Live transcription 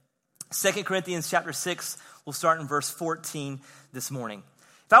2 Corinthians chapter 6, we'll start in verse 14 this morning.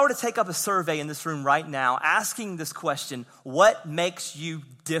 If I were to take up a survey in this room right now, asking this question, what makes you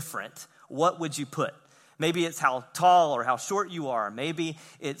different? What would you put? Maybe it's how tall or how short you are. Maybe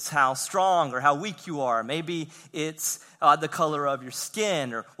it's how strong or how weak you are. Maybe it's the color of your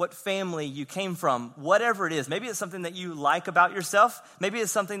skin or what family you came from. Whatever it is. Maybe it's something that you like about yourself. Maybe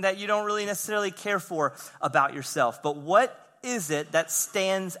it's something that you don't really necessarily care for about yourself. But what is it that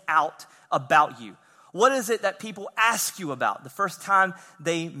stands out about you? What is it that people ask you about the first time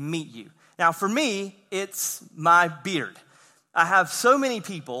they meet you? Now, for me, it's my beard. I have so many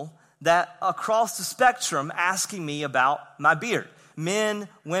people that across the spectrum asking me about my beard. Men,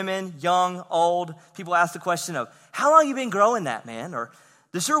 women, young, old. People ask the question of, how long you been growing that, man? Or,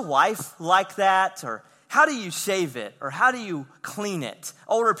 does your wife like that? Or, how do you shave it? Or, how do you clean it?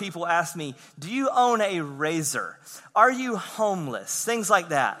 Older people ask me, do you own a razor? Are you homeless? Things like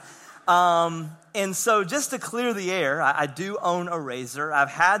that. And so just to clear the air, I do own a razor.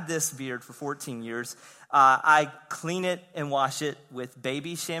 I've had this beard for 14 years. I clean it and wash it with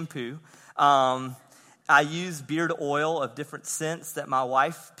baby shampoo. I use beard oil of different scents that my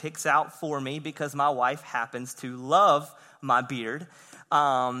wife picks out for me because my wife happens to love my beard.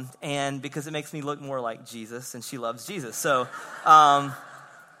 And because it makes me look more like Jesus, and she loves Jesus. So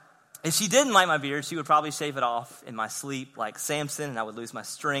if she didn't like my beard, she would probably shave it off in my sleep like Samson, and I would lose my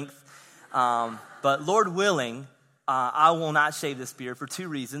strength. But Lord willing, I will not shave this beard for two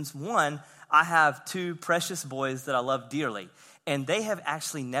reasons. One, I have two precious boys that I love dearly, and they have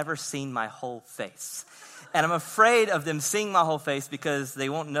actually never seen my whole face. And I'm afraid of them seeing my whole face because they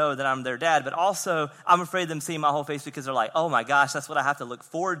won't know that I'm their dad, but also I'm afraid of them seeing my whole face because they're like, oh my gosh, that's what I have to look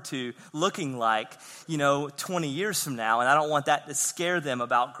forward to looking like, 20 years from now, and I don't want that to scare them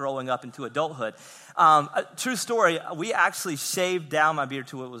about growing up into adulthood. A true story, we actually shaved down my beard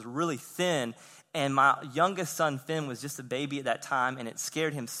to it was really thin, and my youngest son, Finn, was just a baby at that time, and it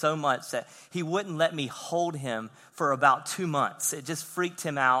scared him so much that he wouldn't let me hold him for about 2 months. It just freaked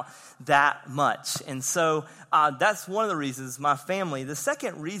him out that much. And so that's one of the reasons, my family. The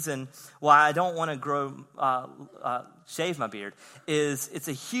second reason why I don't want to shave my beard is it's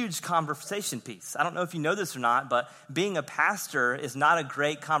a huge conversation piece. I don't know if you know this or not, but being a pastor is not a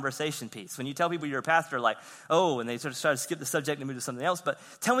great conversation piece. When you tell people you're a pastor, like, oh, and they sort of try to skip the subject and move to something else, but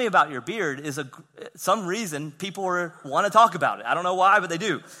tell me about your beard is some reason people want to talk about it. I don't know why, but they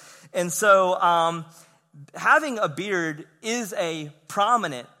do. And so having a beard is a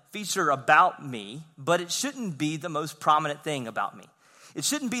prominent feature about me, but it shouldn't be the most prominent thing about me. It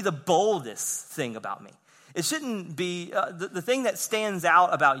shouldn't be the boldest thing about me. It shouldn't be, the thing that stands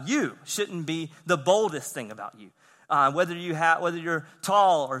out about you shouldn't be the boldest thing about you. Whether you're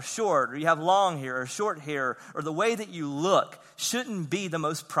tall or short, or you have long hair or short hair, or the way that you look shouldn't be the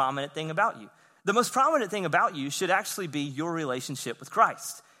most prominent thing about you. The most prominent thing about you should actually be your relationship with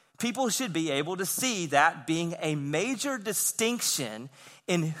Christ. People should be able to see that being a major distinction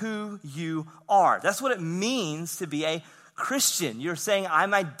in who you are. That's what it means to be a Christian. You're saying,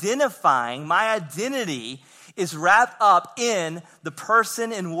 I'm identifying, my identity is wrapped up in the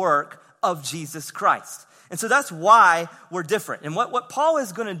person and work of Jesus Christ. And so that's why we're different. And what Paul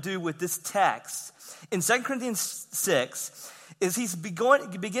is going to do with this text in 2 Corinthians 6 is he's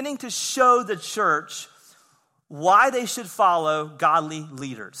beginning to show the church why they should follow godly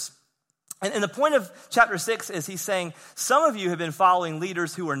leaders. And the point of chapter 6 is he's saying, some of you have been following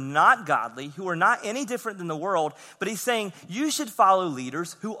leaders who are not godly, who are not any different than the world, but he's saying you should follow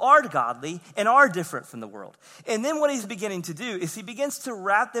leaders who are godly and are different from the world. And then what he's beginning to do is he begins to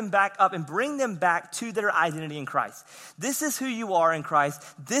wrap them back up and bring them back to their identity in Christ. This is who you are in Christ.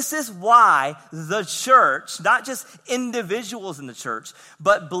 This is why the church, not just individuals in the church,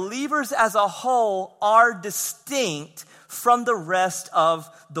 but believers as a whole are distinct from the rest of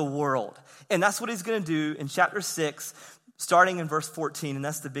the world. And that's what he's going to do in chapter 6, starting in verse 14. And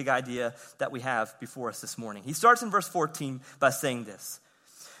that's the big idea that we have before us this morning. He starts in verse 14 by saying this: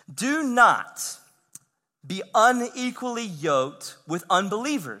 do not be unequally yoked with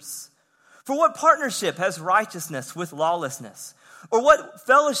unbelievers. For what partnership has righteousness with lawlessness? Or what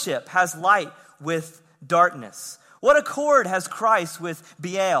fellowship has light with darkness? What accord has Christ with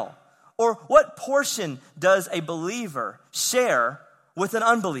Belial? Or what portion does a believer share with an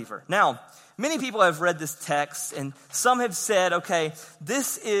unbeliever? Now, many people have read this text, and some have said, okay,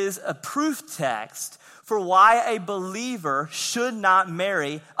 this is a proof text for why a believer should not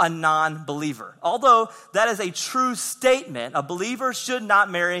marry a non-believer. Although that is a true statement, a believer should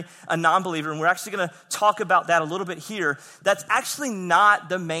not marry a non-believer, and we're actually going to talk about that a little bit here. That's actually not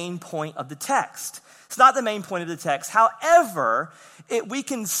the main point of the text. It's not the main point of the text. However, we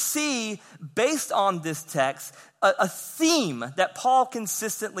can see, based on this text, a theme that Paul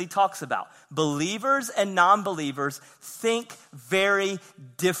consistently talks about. Believers and non-believers think very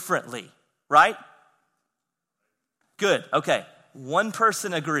differently, right? Good, okay. One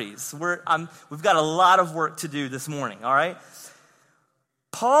person agrees. We've got a lot of work to do this morning, all right?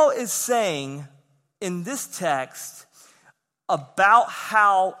 Paul is saying in this text about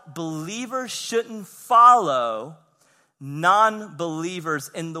how believers shouldn't follow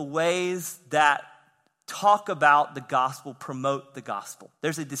non-believers in the ways that talk about the gospel, promote the gospel.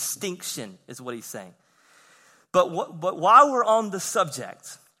 There's a distinction, is what he's saying. But while we're on the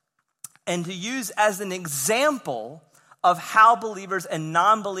subject, and to use as an example of how believers and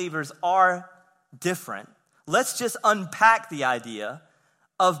non-believers are different, let's just unpack the idea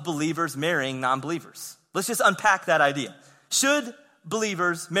of believers marrying non-believers. Let's just unpack that idea. Should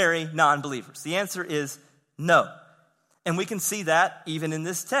believers marry non-believers? The answer is no. And we can see that even in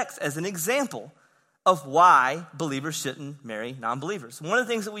this text as an example of why believers shouldn't marry non-believers. One of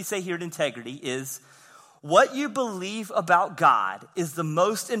the things that we say here at Integrity is what you believe about God is the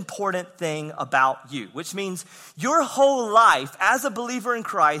most important thing about you, which means your whole life as a believer in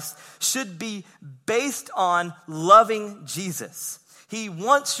Christ should be based on loving Jesus. He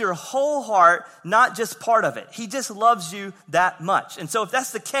wants your whole heart, not just part of it. He just loves you that much. And so if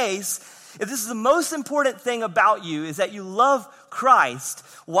that's the case, if this is the most important thing about you is that you love Christ,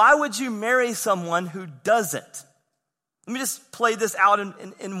 why would you marry someone who doesn't? Let me just play this out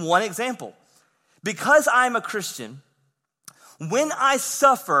in one example. Because I'm a Christian, when I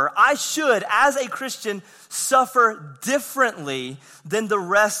suffer, I should, as a Christian, suffer differently than the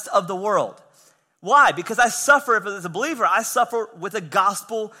rest of the world. Why? Because I suffer, if as a believer, I suffer with a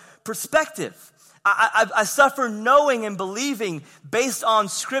gospel perspective. I suffer knowing and believing based on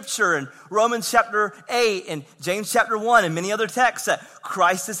Scripture and Romans chapter 8 and James chapter 1 and many other texts that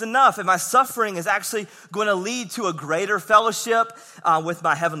Christ is enough. And my suffering is actually going to lead to a greater fellowship with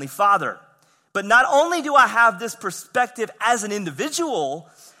my Heavenly Father. But not only do I have this perspective as an individual,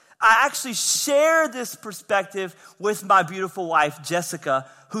 I actually share this perspective with my beautiful wife, Jessica,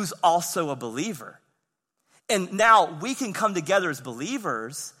 who's also a believer. And now we can come together as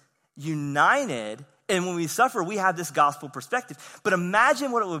believers, united, and when we suffer, we have this gospel perspective. But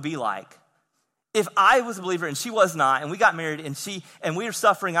imagine what it would be like if I was a believer and she was not, and we got married and we were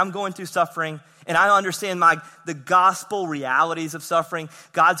suffering, I'm going through suffering, and I understand the gospel realities of suffering.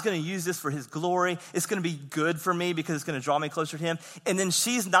 God's going to use this for his glory. It's going to be good for me because it's going to draw me closer to him. And then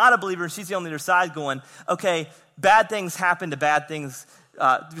she's not a believer and she's on the other side going, okay, bad things happen to bad things,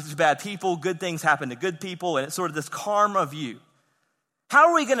 to bad people, good things happen to good people, and it's sort of this karma view. How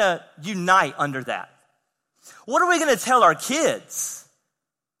are we going to unite under that? What are we going to tell our kids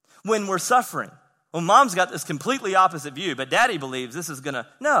when we're suffering? Well, mom's got this completely opposite view, but daddy believes this is going to,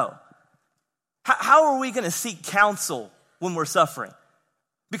 no. How are we going to seek counsel when we're suffering?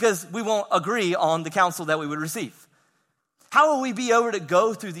 Because we won't agree on the counsel that we would receive. How will we be able to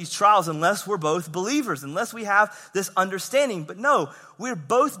go through these trials unless we're both believers, unless we have this understanding? But no, we're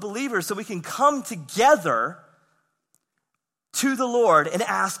both believers, so we can come together to the Lord and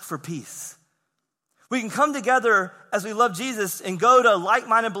ask for peace. We can come together as we love Jesus and go to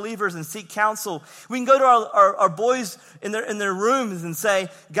like-minded believers and seek counsel. We can go to our boys in their rooms and say,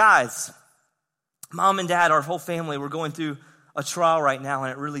 guys, mom and dad, our whole family, we're going through a trial right now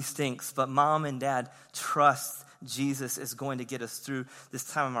and it really stinks. But mom and dad, trust Jesus is going to get us through this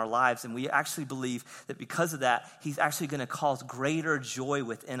time of our lives. And we actually believe that because of that, he's actually going to cause greater joy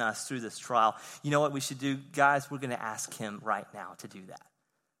within us through this trial. You know what we should do, guys? We're going to ask him right now to do that.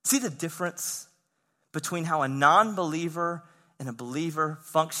 See the difference between how a non-believer and a believer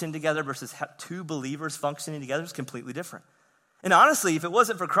function together versus how two believers functioning together is completely different. And honestly, if it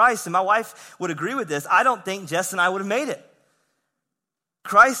wasn't for Christ, and my wife would agree with this, I don't think Jess and I would have made it.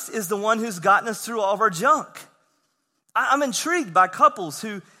 Christ is the one who's gotten us through all of our junk. I'm intrigued by couples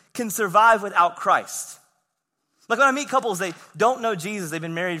who can survive without Christ. Like when I meet couples, they don't know Jesus, they've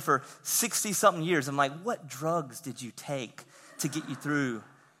been married for 60-something years. I'm like, what drugs did you take to get you through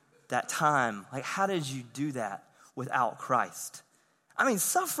that time? Like, how did you do that without Christ? I mean,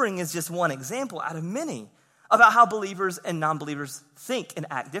 suffering is just one example out of many about how believers and non-believers think and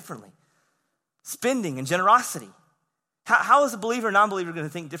act differently. Spending and generosity. How is a believer or non-believer going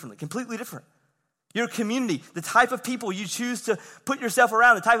to think differently? Completely different. Your community, the type of people you choose to put yourself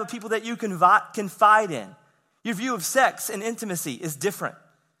around, the type of people that you confide in. Your view of sex and intimacy is different.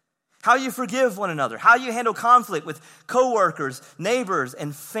 How you forgive one another, how you handle conflict with coworkers, neighbors,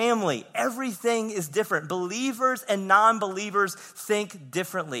 and family. Everything is different. Believers and non-believers think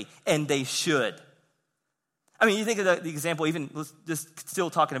differently, and they should. I mean, you think of the example, even let's just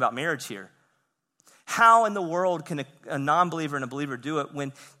still talking about marriage here. How in the world can a non-believer and a believer do it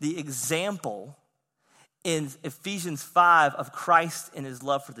when the example in Ephesians 5 of Christ and his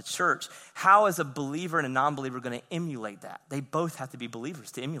love for the church, how is a believer and a non-believer going to emulate that? They both have to be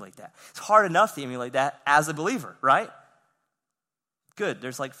believers to emulate that. It's hard enough to emulate that as a believer, right? Good.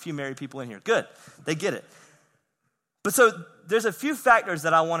 There's like a few married people in here. Good. They get it. But so there's a few factors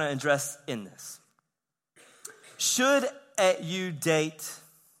that I want to address in this. Should you date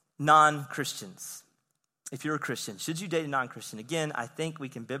non-Christians? If you're a Christian, should you date a non-Christian? Again, I think we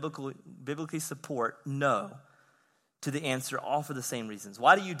can biblically support no to the answer, all for the same reasons.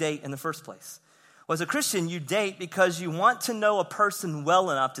 Why do you date in the first place? Well, as a Christian, you date because you want to know a person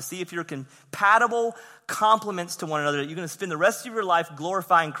well enough to see if you're compatible complements to one another, that you're going to spend the rest of your life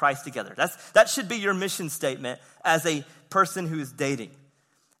glorifying Christ together. That should be your mission statement as a person who is dating.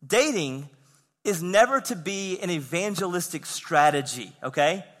 Dating is never to be an evangelistic strategy,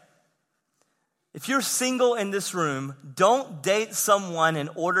 okay? If you're single in this room, don't date someone in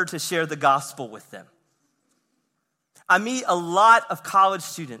order to share the gospel with them. I meet a lot of college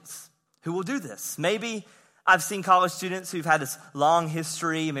students who will do this. Maybe I've seen college students who've had this long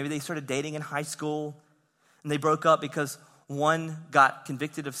history. Maybe they started dating in high school and they broke up because one got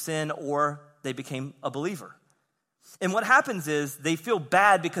convicted of sin or they became a believer. And what happens is they feel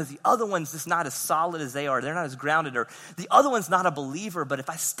bad because the other one's just not as solid as they are. They're not as grounded, or the other one's not a believer. But if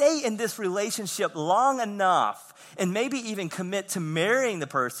I stay in this relationship long enough and maybe even commit to marrying the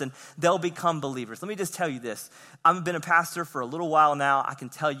person, they'll become believers. Let me just tell you this. I've been a pastor for a little while now. I can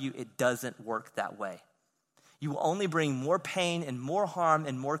tell you it doesn't work that way. You will only bring more pain and more harm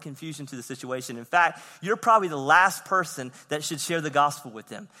and more confusion to the situation. In fact, you're probably the last person that should share the gospel with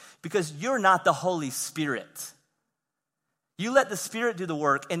them because you're not the Holy Spirit. You let the Spirit do the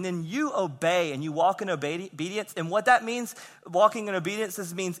work, and then you obey and you walk in obedience. And what that means, walking in obedience,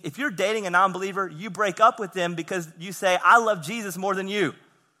 this means if you're dating a non-believer, you break up with them because you say, I love Jesus more than you.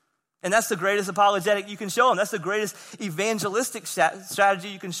 And that's the greatest apologetic you can show them. That's the greatest evangelistic strategy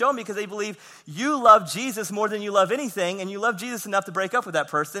you can show them because they believe you love Jesus more than you love anything, and you love Jesus enough to break up with that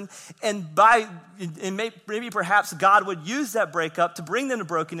person. And maybe perhaps God would use that breakup to bring them to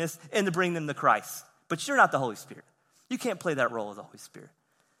brokenness and to bring them to Christ. But you're not the Holy Spirit. You can't play that role of the Holy Spirit.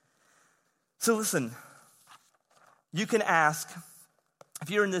 So listen, you can ask, if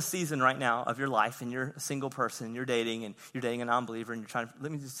you're in this season right now of your life and you're a single person and you're dating a non-believer and you're trying to,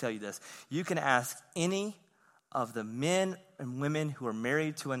 let me just tell you this. You can ask any of the men and women who are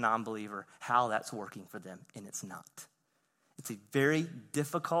married to a non-believer how that's working for them, and it's not. It's a very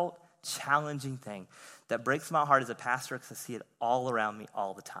difficult, challenging thing that breaks my heart as a pastor because I see it all around me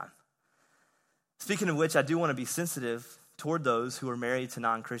all the time. Speaking of which, I do want to be sensitive toward those who are married to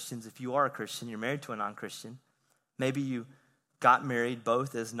non-Christians. If you are a Christian, you're married to a non-Christian. Maybe you got married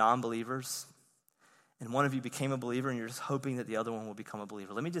both as non-believers, and one of you became a believer, and you're just hoping that the other one will become a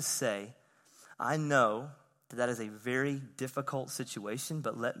believer. Let me just say, I know that is a very difficult situation,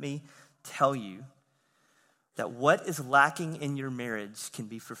 but let me tell you that what is lacking in your marriage can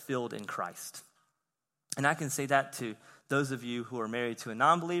be fulfilled in Christ. And I can say that to those of you who are married to a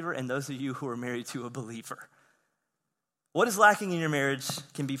non-believer and those of you who are married to a believer. What is lacking in your marriage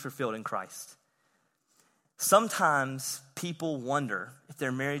can be fulfilled in Christ. Sometimes people wonder if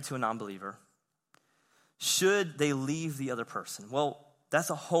they're married to a non-believer, should they leave the other person? Well, that's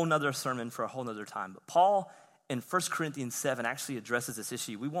a whole nother sermon for a whole nother time. But Paul in 1 Corinthians 7 actually addresses this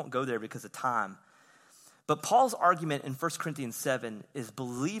issue. We won't go there because of time. But Paul's argument in 1 Corinthians 7 is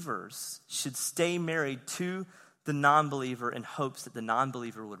believers should stay married to the non-believer in hopes that the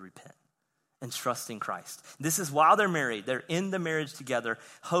non-believer would repent and trust in Christ. This is while they're married. They're in the marriage together,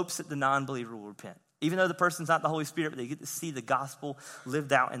 hopes that the non-believer will repent. Even though the person's not the Holy Spirit, but they get to see the gospel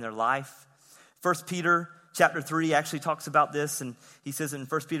lived out in their life. 1 Peter chapter 3 actually talks about this, and he says in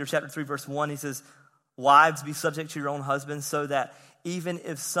 1 Peter chapter 3, verse 1, he says, wives, be subject to your own husbands, so that even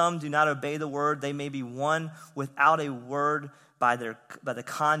if some do not obey the word, they may be won without a word by the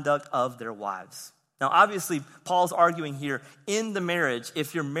conduct of their wives. Now, obviously, Paul's arguing here in the marriage,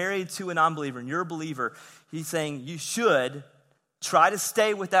 if you're married to a non-believer and you're a believer, he's saying you should try to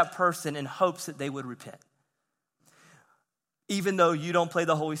stay with that person in hopes that they would repent. Even though you don't play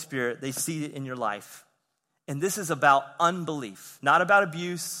the Holy Spirit, they see it in your life. And this is about unbelief, not about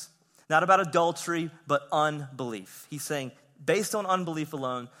abuse, not about adultery, but unbelief. He's saying, based on unbelief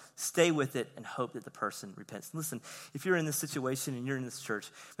alone, stay with it and hope that the person repents. Listen, if you're in this situation and you're in this church,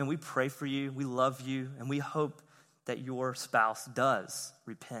 man, we pray for you, we love you, and we hope that your spouse does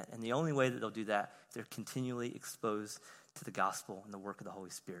repent. And the only way that they'll do that is they're continually exposed to the gospel and the work of the Holy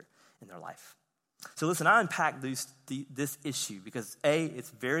Spirit in their life. So listen, I unpack this issue because A, it's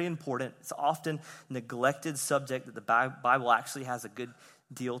very important. It's often neglected subject that the Bible actually has a good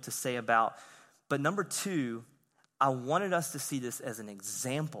deal to say about. But number two, I wanted us to see this as an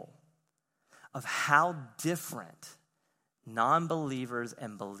example of how different non-believers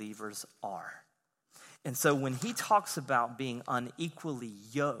and believers are. And so when he talks about being unequally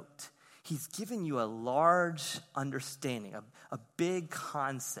yoked, he's giving you a large understanding, a big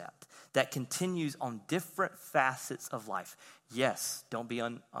concept that continues on different facets of life. Yes, don't be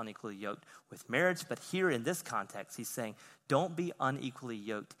unequally yoked with marriage, but here in this context, he's saying, don't be unequally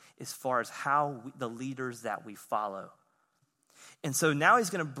yoked as far as the leaders that we follow. And so now he's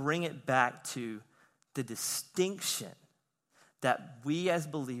going to bring it back to the distinction that we as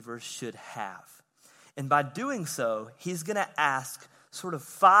believers should have. And by doing so, he's going to ask sort of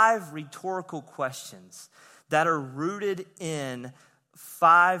 5 rhetorical questions that are rooted in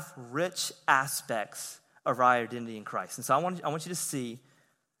 5 rich aspects of our identity in Christ. And so I want you to see,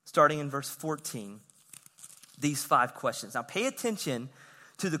 starting in verse 14, these 5 questions. Now pay attention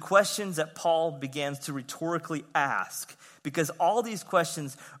to the questions that Paul begins to rhetorically ask, because all these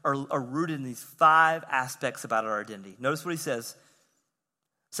questions are rooted in these 5 aspects about our identity. Notice what he says,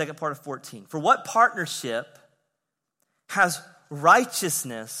 second part of 14. For what partnership has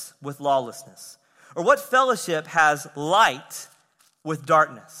righteousness with lawlessness? Or what fellowship has light with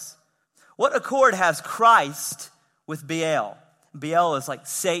darkness? What accord has Christ with Baal? Baal is like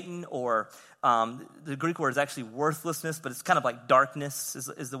Satan, or the Greek word is actually worthlessness, but it's kind of like darkness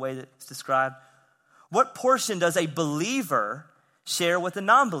is the way that it's described. What portion does a believer share with a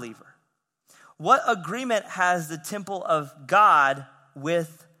non-believer? What agreement has the temple of God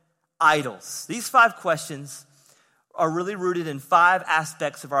with idols? These 5 questions are really rooted in 5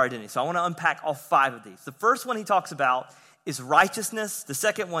 aspects of our identity. So I want to unpack all 5 of these. The first one he talks about is righteousness. The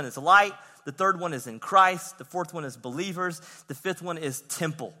second one is light. The third one is in Christ. The fourth one is believers. The fifth one is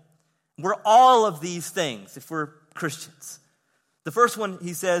temple. We're all of these things if we're Christians. The first one,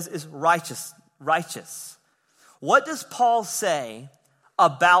 he says, is righteous. What does Paul say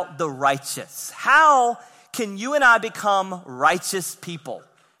about the righteous? How can you and I become righteous people?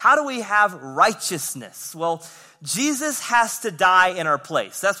 How do we have righteousness? Well, Jesus has to die in our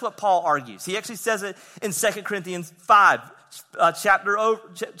place. That's what Paul argues. He actually says it in 2 Corinthians 5,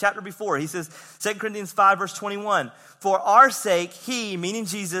 chapter before. He says, 2 Corinthians 5, verse 21, for our sake, he, meaning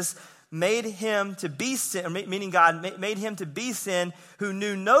Jesus, made him to be sin, or meaning God, made him to be sin who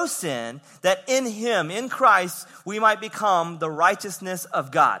knew no sin, that in him, in Christ, we might become the righteousness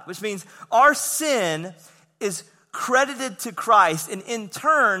of God. Which means our sin is credited to Christ, and in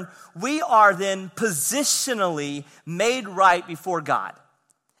turn, we are then positionally made right before God.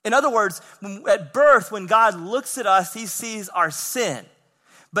 In other words, at birth, when God looks at us, he sees our sin.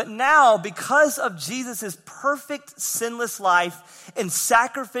 But now, because of Jesus' perfect sinless life and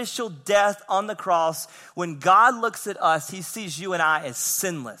sacrificial death on the cross, when God looks at us, he sees you and I as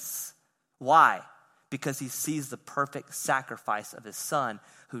sinless. Why? Because he sees the perfect sacrifice of his son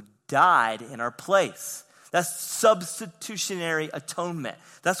who died in our place. That's substitutionary atonement.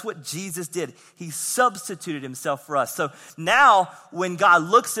 That's what Jesus did. He substituted himself for us. So now when God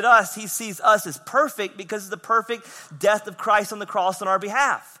looks at us, he sees us as perfect because of the perfect death of Christ on the cross on our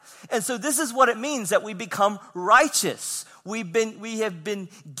behalf. And so this is what it means that we become righteous. We have been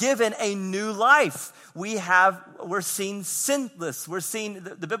given a new life. We're seen sinless. We're seen,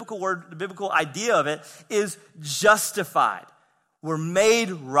 the biblical word, the biblical idea of it is justified. We're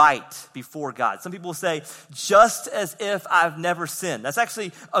made right before God. Some people say, just as if I've never sinned. That's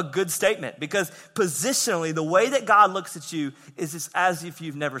actually a good statement because positionally, the way that God looks at you is just as if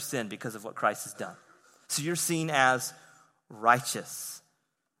you've never sinned because of what Christ has done. So you're seen as righteous.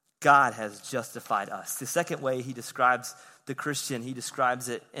 God has justified us. The second way he describes the Christian, he describes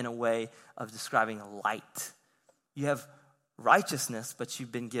it in a way of describing light. You have righteousness, but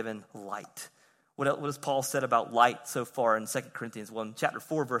you've been given light. What has Paul said about light so far in 2 Corinthians 1? Chapter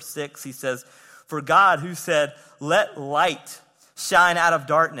 4, verse 6, he says, for God who said, let light shine out of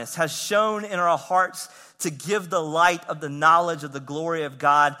darkness, has shone in our hearts to give the light of the knowledge of the glory of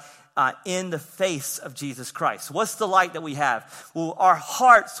God in the face of Jesus Christ. What's the light that we have? Well, our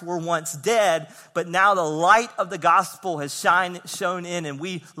hearts were once dead, but now the light of the gospel has shone in, and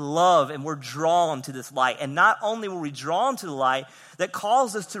we love and we're drawn to this light. And not only were we drawn to the light that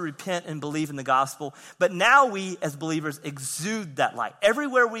calls us to repent and believe in the gospel, but now we as believers exude that light.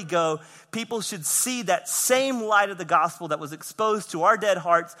 Everywhere we go, people should see that same light of the gospel that was exposed to our dead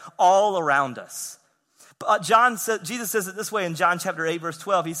hearts all around us. Jesus says it this way in John chapter 8, verse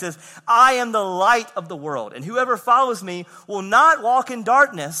 12. He says, I am the light of the world, and whoever follows me will not walk in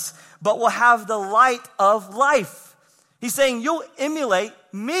darkness, but will have the light of life. He's saying, you'll emulate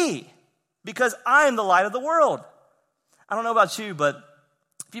me because I am the light of the world. I don't know about you, but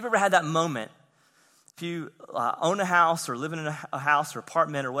if you've ever had that moment, if you own a house or live in a house or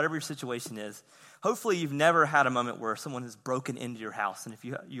apartment or whatever your situation is, hopefully you've never had a moment where someone has broken into your house. And if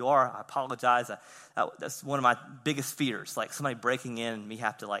you are, I apologize. That's one of my biggest fears, like somebody breaking in and me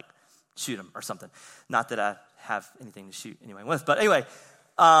have to like shoot them or something. Not that I have anything to shoot anyone with, but anyway.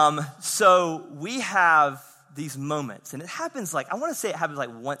 So we have these moments, and it happens I want to say it happens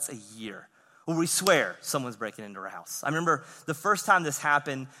once a year, where we swear someone's breaking into our house. I remember the first time this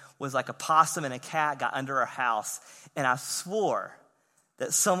happened was a possum and a cat got under our house, and I swore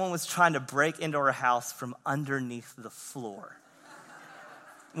that someone was trying to break into our house from underneath the floor.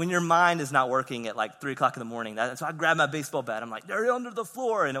 When your mind is not working at 3 o'clock in the morning, so I grabbed my baseball bat. I'm like, they're under the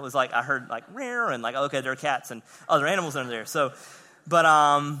floor. And it was I heard rear and okay, there are cats and other animals under there. So, but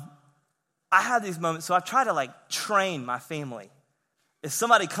I have these moments. So I try to train my family. If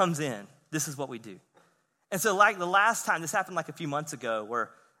somebody comes in, this is what we do. And so the last time, this happened a few months ago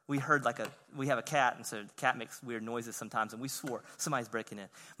where we heard we have a cat, and so the cat makes weird noises sometimes, and we swore somebody's breaking in.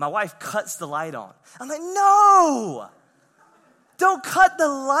 My wife cuts the light on. I'm like, no, don't cut the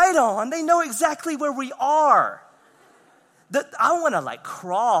light on. They know exactly where we are. I want to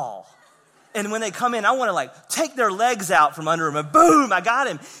crawl. And when they come in, I want to take their legs out from under them, and boom, I got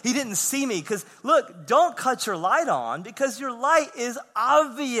him. He didn't see me, because look, don't cut your light on, because your light is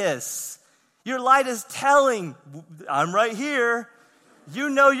obvious. Your light is telling, I'm right here.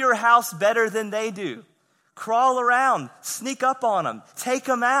 You know your house better than they do. Crawl around, sneak up on them, take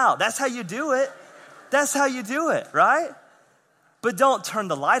them out. That's how you do it. That's how you do it, right? But don't turn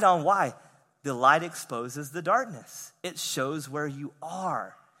the light on. Why? The light exposes the darkness. It shows where you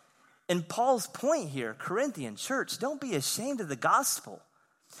are. And Paul's point here, Corinthian church, don't be ashamed of the gospel.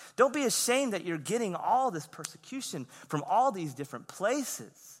 Don't be ashamed that you're getting all this persecution from all these different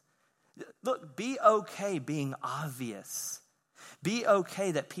places. Look, be okay being obvious. Be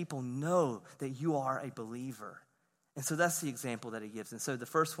okay that people know that you are a believer. And so that's the example that he gives. And so the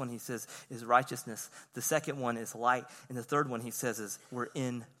first one he says is righteousness. The second one is light. And the third one he says is we're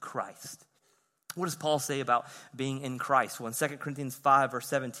in Christ. What does Paul say about being in Christ? Well, in 2 Corinthians 5, verse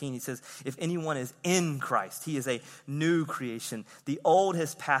 17, he says, if anyone is in Christ, he is a new creation. The old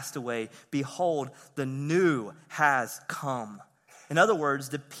has passed away. Behold, the new has come. In other words,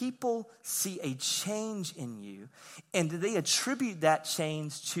 the people see a change in you, and they attribute that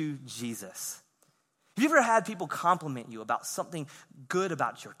change to Jesus. Have you ever had people compliment you about something good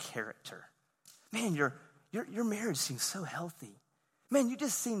about your character? Man, your marriage seems so healthy. Man, you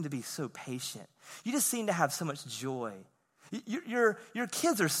just seem to be so patient. You just seem to have so much joy. Your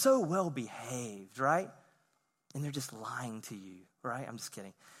kids are so well behaved, right? And they're just lying to you, right? I'm just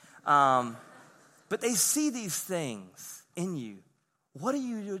kidding. But they see these things in you. What do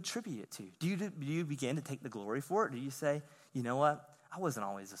you attribute it to? Do you begin to take the glory for it? Do you say, you know what? I wasn't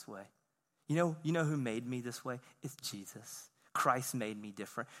always this way. You know who made me this way? It's Jesus. Christ made me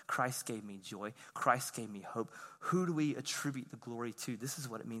different. Christ gave me joy. Christ gave me hope. Who do we attribute the glory to? This is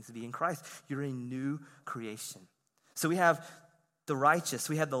what it means to be in Christ. You're a new creation. So we have the righteous.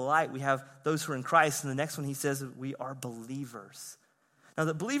 We have the light. We have those who are in Christ. And the next one he says we are believers. Now,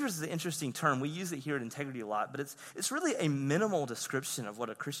 the believers is an interesting term. We use it here at Integrity a lot, but it's really a minimal description of what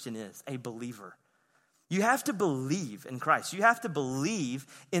a Christian is, a believer. You have to believe in Christ. You have to believe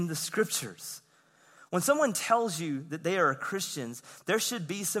in the scriptures. When someone tells you that they are Christians, there should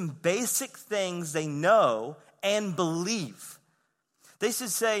be some basic things they know and believe. They should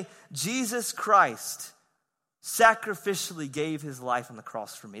say, Jesus Christ sacrificially gave his life on the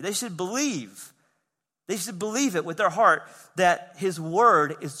cross for me. They should believe. They should believe it with their heart that his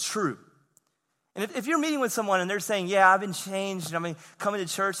word is true. And if you're meeting with someone and they're saying, yeah, I've been changed, and I'm coming to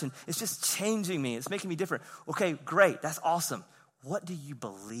church and it's just changing me, it's making me different. Okay, great, that's awesome. What do you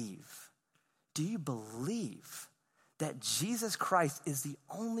believe? Do you believe that Jesus Christ is the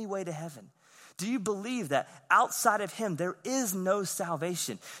only way to heaven? Do you believe that outside of him there is no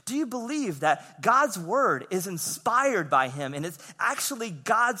salvation? Do you believe that God's word is inspired by him and it's actually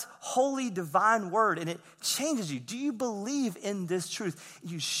God's holy divine word and it changes you? Do you believe in this truth?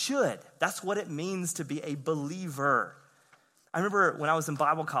 You should. That's what it means to be a believer. I remember when I was in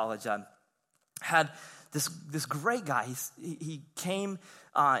Bible college, I had this great guy. He came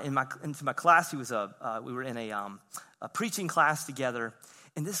into my class. We were in a preaching class together.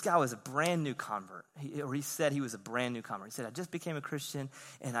 And this guy was a brand new convert. He said he was a brand new convert. He said, I just became a Christian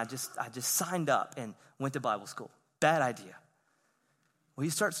and I just signed up and went to Bible school. Bad idea. Well, he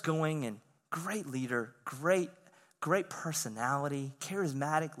starts going, and great leader, great personality,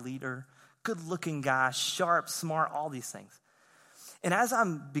 charismatic leader, good-looking guy, sharp, smart, all these things. And as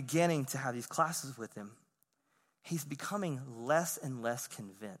I'm beginning to have these classes with him, he's becoming less and less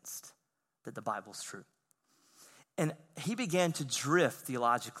convinced that the Bible's true. And he began to drift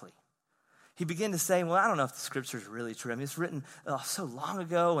theologically. He began to say, well, I don't know if the scripture is really true. I mean, it's written so long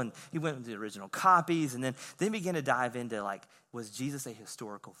ago, and he went with the original copies, and then began to dive into, like, was Jesus a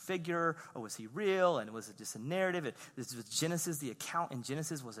historical figure, or was he real, and was it just a narrative? Was Genesis, the account in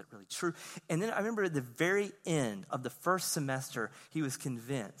Genesis, was it really true? And then I remember at the very end of the first semester, he was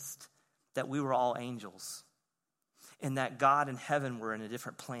convinced that we were all angels, and that God and heaven were in a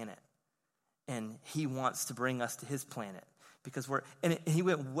different planet, and he wants to bring us to his planet, because he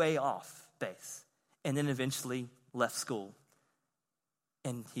went way off base, and then eventually left school,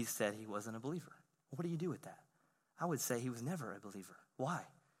 and he said he wasn't a believer. What do you do with that? I would say he was never a believer. Why?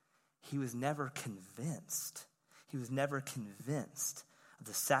 He was never convinced. He was never convinced of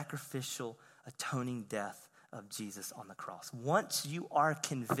the sacrificial, atoning death of Jesus on the cross. Once you are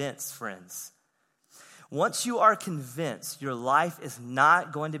convinced, friends, once you are convinced, your life is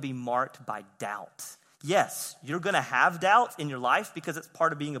not going to be marked by doubt. Yes, you're going to have doubt in your life because it's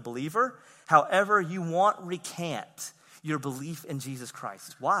part of being a believer. However, you won't recant your belief in Jesus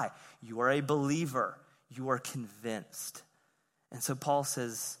Christ. Why? You are a believer. You are convinced. And so Paul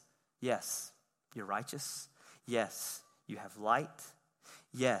says, yes, you're righteous. Yes, you have light.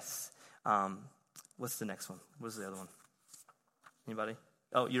 Yes. What's the next one? What's the other one? Anybody?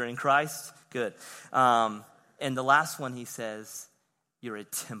 Oh, you're in Christ? Good. And the last one, he says, you're a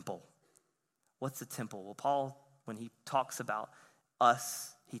temple. What's a temple? Well, Paul, when he talks about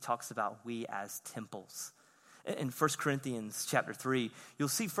us, he talks about we as temples. In 1 Corinthians chapter 3, you'll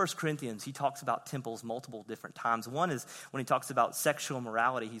see 1 Corinthians, he talks about temples multiple different times. One is when he talks about sexual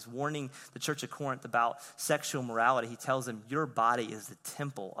morality. He's warning the church of Corinth about sexual morality. He tells them, your body is the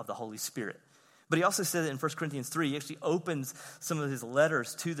temple of the Holy Spirit. But he also says it in 1 Corinthians 3, he actually opens some of his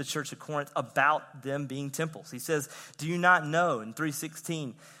letters to the church of Corinth about them being temples. He says, do you not know, in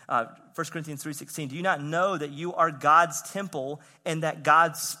 3:16, 1 Corinthians 3:16, do you not know that you are God's temple and that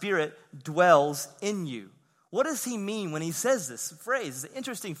God's Spirit dwells in you? What does he mean when he says this phrase? It's an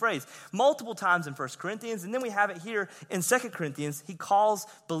interesting phrase. Multiple times in 1 Corinthians, and then we have it here in 2 Corinthians. He calls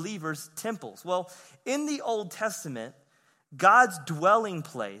believers temples. Well, in the Old Testament, God's dwelling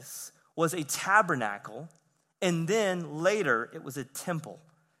place was a tabernacle, and then later it was a temple.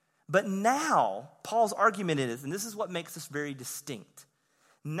 But now, Paul's argument is, and this is what makes this very distinct,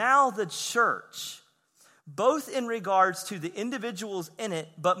 now the church, both in regards to the individuals in it,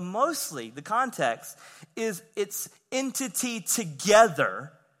 but mostly the context is its entity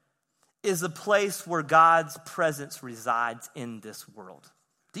together is a place where God's presence resides in this world.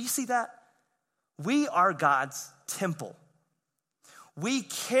 Do you see that? We are God's temple. We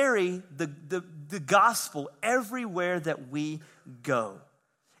carry the gospel everywhere that we go.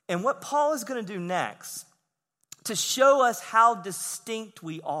 And what Paul is going to do next to show us how distinct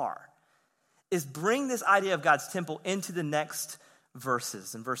we are is bring this idea of God's temple into the next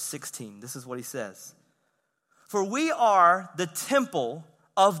verses. In verse 16, this is what he says. For we are the temple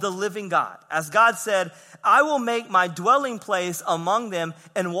of the living God. As God said, I will make my dwelling place among them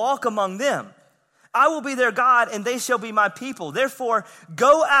and walk among them. I will be their God and they shall be my people. Therefore,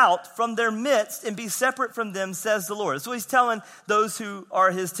 go out from their midst and be separate from them, says the Lord. That's what he's telling those who are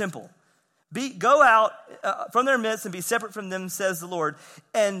his temple. Go out from their midst and be separate from them, says the Lord,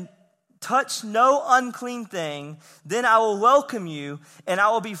 and touch no unclean thing, then I will welcome you, and I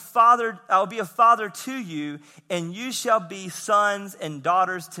will be a father to you, and you shall be sons and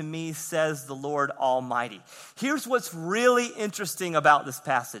daughters to me, says the Lord Almighty. Here's what's really interesting about this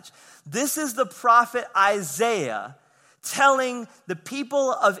passage. This is the prophet Isaiah telling the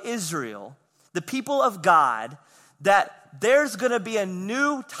people of Israel, the people of God, that there's going to be a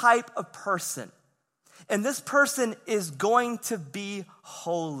new type of person, and this person is going to be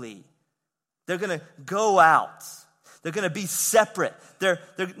holy. They're going to go out. They're going to be separate. They're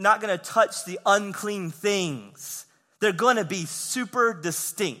not going to touch the unclean things. They're going to be super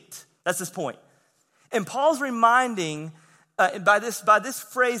distinct. That's his point. And Paul's reminding, by this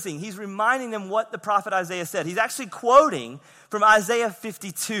phrasing, he's reminding them what the prophet Isaiah said. He's actually quoting from Isaiah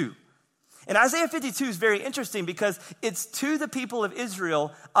 52. And Isaiah 52 is very interesting because it's to the people of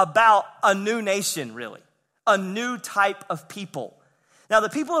Israel about a new nation, really. A new type of people. Now, the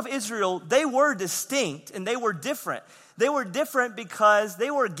people of Israel, they were distinct and they were different. They were different because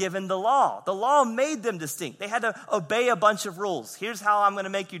they were given the law. The law made them distinct. They had to obey a bunch of rules. Here's how I'm going to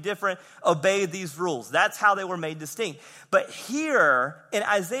make you different. Obey these rules. That's how they were made distinct. But here in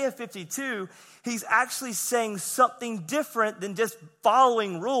Isaiah 52, he's actually saying something different than just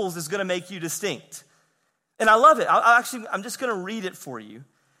following rules is going to make you distinct. And I love it. I'm just going to read it for you.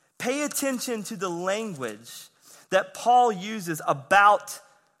 Pay attention to the language that Paul uses about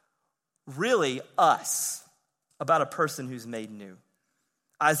really us, about a person who's made new.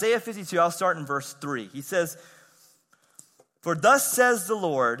 Isaiah 52, I'll start in verse 3. He says, "For thus says the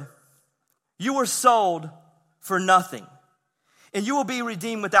Lord, you were sold for nothing, and you will be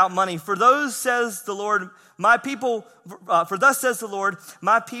redeemed without money. For thus says the Lord, my people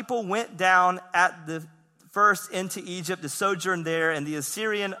went down at the first into Egypt to sojourn there, and the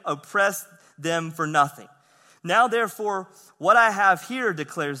Assyrian oppressed them for nothing. Now, therefore, what I have here,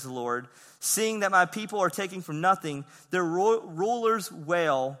 declares the Lord, seeing that my people are taking from nothing, their rulers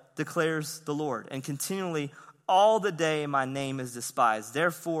wail, declares the Lord, and continually all the day my name is despised.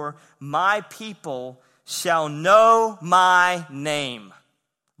 Therefore, my people shall know my name."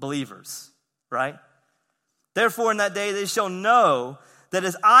 Believers, right? "Therefore, in that day they shall know that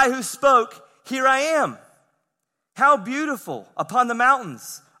as I who spoke, here I am. How beautiful upon the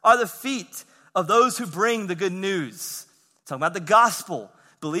mountains are the feet of those who bring the good news." Talking about the gospel.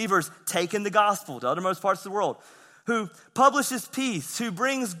 Believers taking the gospel to uttermost parts of the world. "Who publishes peace, who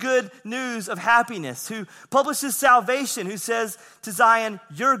brings good news of happiness, who publishes salvation, who says to Zion,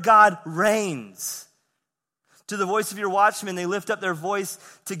 your God reigns. To the voice of your watchmen, they lift up their voice.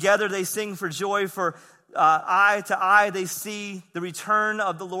 Together they sing for joy, for eye to eye they see the return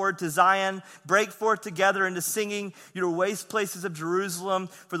of the Lord to Zion. Break forth together into singing, your waste places of Jerusalem,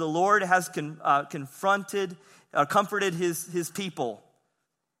 for the Lord has comforted his people.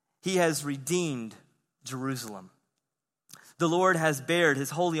 He has redeemed Jerusalem. The Lord has bared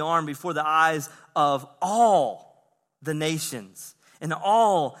his holy arm before the eyes of all the nations, and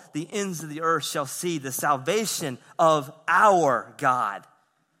all the ends of the earth shall see the salvation of our God.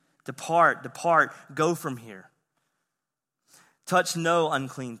 Depart, depart, go from here. Touch no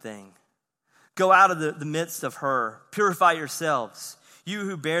unclean thing. Go out of the midst of her. Purify yourselves, you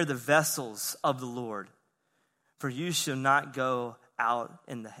who bear the vessels of the Lord. For you shall not go out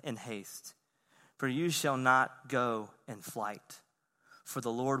in haste. For you shall not go in flight. For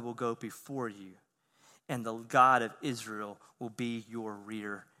the Lord will go before you, and the God of Israel will be your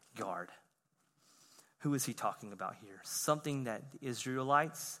rear guard." Who is he talking about here? Something that the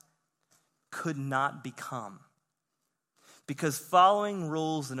Israelites could not become. Because following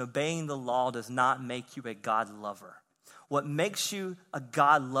rules and obeying the law does not make you a God lover. What makes you a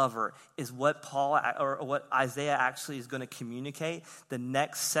God lover is what Isaiah actually is going to communicate. The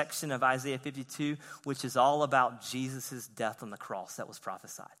next section of Isaiah 52, which is all about Jesus' death on the cross that was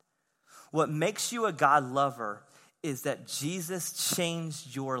prophesied. What makes you a God lover is that Jesus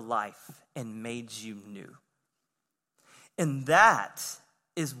changed your life and made you new. And that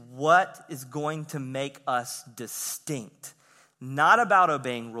is what is going to make us distinct. Not about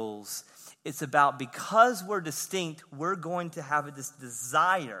obeying rules. It's about, because we're distinct, we're going to have this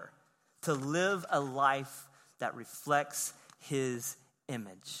desire to live a life that reflects his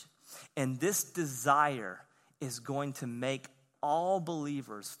image. And this desire is going to make all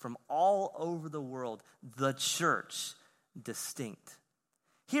believers from all over the world, the church, distinct.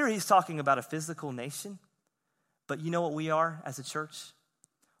 Here he's talking about a physical nation, but you know what we are as a church?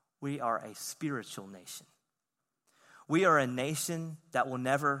 We are a spiritual nation. We are a nation that will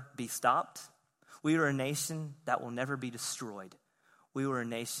never be stopped. We are a nation that will never be destroyed. We are a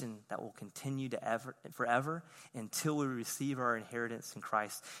nation that will continue forever until we receive our inheritance in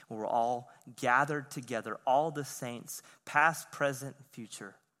Christ. When we're all gathered together, all the saints, past, present, and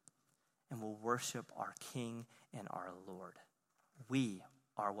future, and we'll worship our King and our Lord. We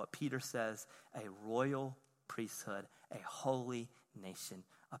are what Peter says, a royal priesthood, a holy nation,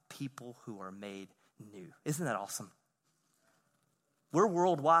 a people who are made new. Isn't that awesome? We're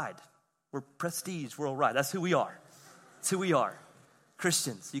worldwide. We're prestige worldwide. That's who we are. That's who we are.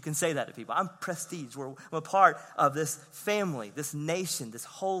 Christians, you can say that to people. I'm prestige. I'm a part of this family, this nation, this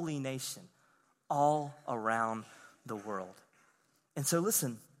holy nation, all around the world. And so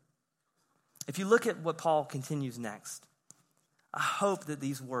listen, if you look at what Paul continues next, I hope that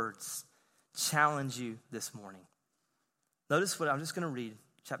these words challenge you this morning. Notice what I'm just going to read,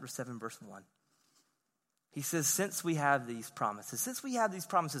 chapter 7, verse 1. He says, since we have these promises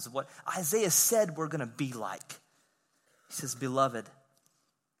of what Isaiah said we're going to be like. He says, beloved,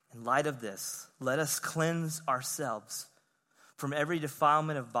 in light of this, let us cleanse ourselves from every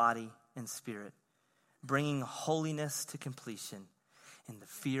defilement of body and spirit, bringing holiness to completion in the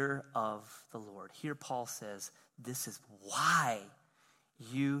fear of the Lord. Here Paul says, this is why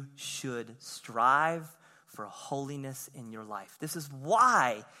you should strive for holiness in your life. This is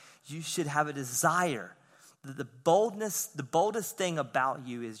why you should have a desire. The boldest thing about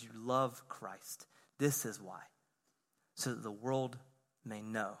you is you love Christ. This is why. So that the world may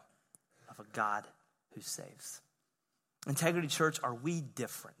know of a God who saves. Integrity Church, are we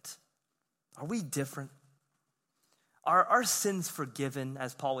different? Are we different? Are our sins forgiven,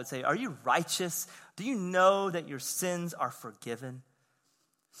 as Paul would say? Are you righteous? Do you know that your sins are forgiven?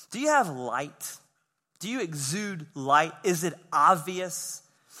 Do you have light? Do you exude light? Is it obvious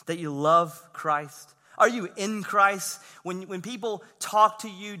that you love Christ? Are you in Christ? When people talk to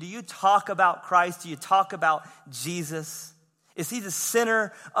you, do you talk about Christ? Do you talk about Jesus? Is he the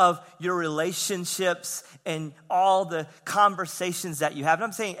center of your relationships and all the conversations that you have? And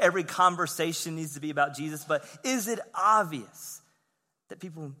I'm saying every conversation needs to be about Jesus, but is it obvious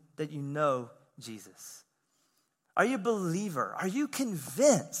that you know Jesus? Are you a believer? Are you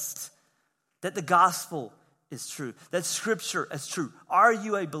convinced that the gospel is true, that scripture is true? Are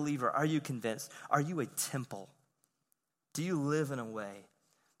you a believer? Are you convinced? Are you a temple? Do you live in a way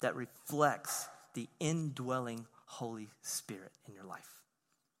that reflects the indwelling Holy Spirit in your life?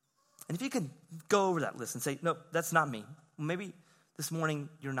 And if you can go over that list and say, no, that's not me. Maybe this morning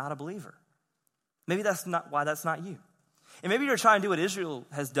you're not a believer. Maybe that's not you. And maybe you're trying to do what Israel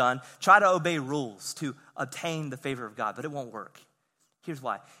has done, try to obey rules to obtain the favor of God, but it won't work. Here's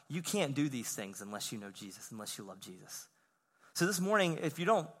why. You can't do these things unless you know Jesus, unless you love Jesus. So this morning, if you're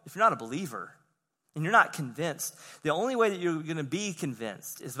not a believer and you're not convinced, the only way that you're going to be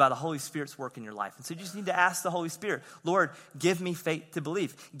convinced is by the Holy Spirit's work in your life. And so you just need to ask the Holy Spirit, Lord, give me faith to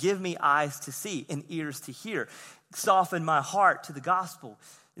believe. Give me eyes to see and ears to hear. Soften my heart to the gospel.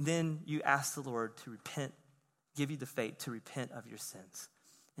 And then you ask the Lord to repent, give you the faith to repent of your sins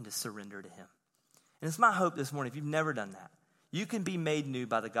and to surrender to him. And it's my hope this morning, if you've never done that, you can be made new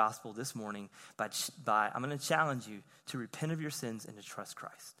by the gospel this morning by I'm going to challenge you to repent of your sins and to trust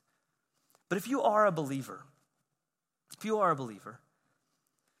Christ. But if you are a believer,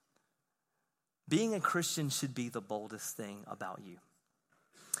 being a Christian should be the boldest thing about you.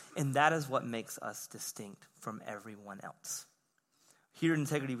 And that is what makes us distinct from everyone else. Here in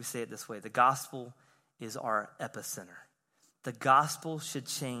Integrity, we say it this way: the gospel is our epicenter. The gospel should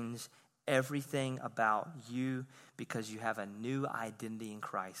change everything about you because you have a new identity in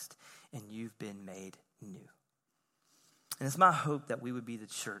Christ and you've been made new. And it's my hope that we would be the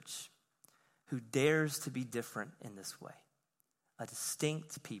church who dares to be different in this way. A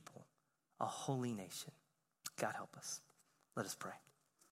distinct people, a holy nation. God help us. Let us pray.